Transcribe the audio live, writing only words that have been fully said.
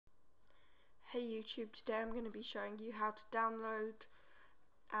Hey YouTube, today I'm going to be showing you how to download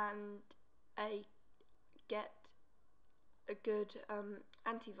and get a good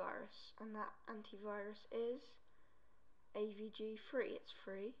antivirus, and that antivirus is AVG free. It's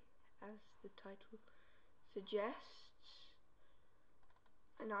free, as the title suggests,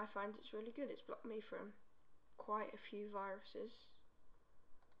 and I find it's really good. It's blocked me from quite a few viruses.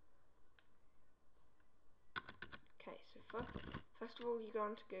 Okay, so first of all you go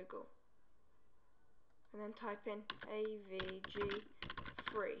onto Google and then type in AVG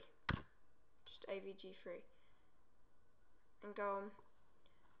free, just AVG free, and go on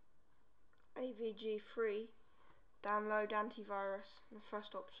AVG free, download antivirus, the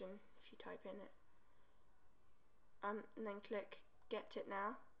first option if you type in it, and then click get it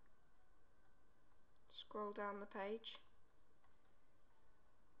now, scroll down the page,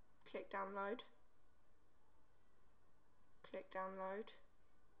 click download,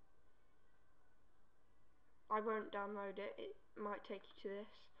 I won't download it, it might take you to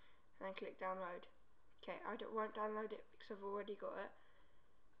this, and then click download. Okay, won't download it because I've already got it.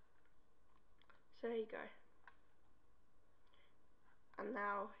 So there you go. And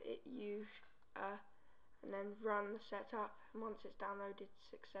now and then run the setup, and once it's downloaded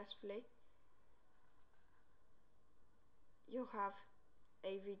successfully, you'll have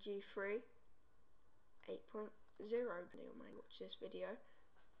AVG free 8.0. You'll mind watch this video.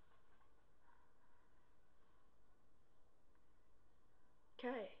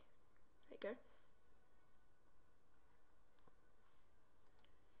 Okay, there you go.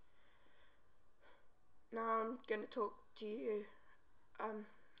 Now I'm going to talk to you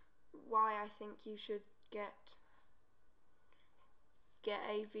why I think you should get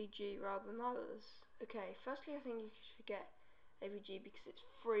AVG rather than others. Okay, firstly I think you should get AVG because it's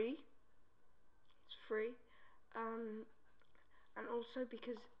free. It's free, and also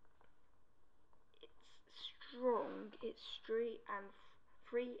because it's strong. It's free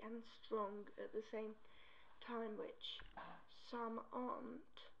and strong at the same time, which some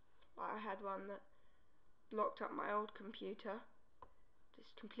aren't. Like I had one that blocked up my old computer,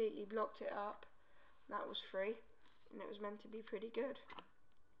 just completely blocked it up. That was free, and it was meant to be pretty good.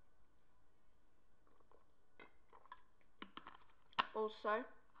 Also,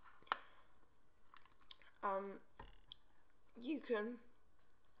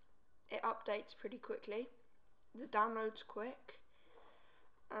 it updates pretty quickly. The download's quick.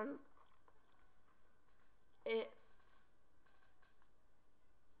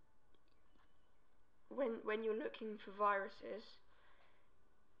 When you're looking for viruses,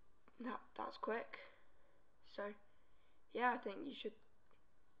 that's quick. So yeah, I think you should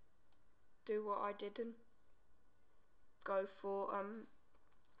do what I did and go for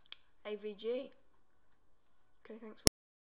AVG. Okay, thanks.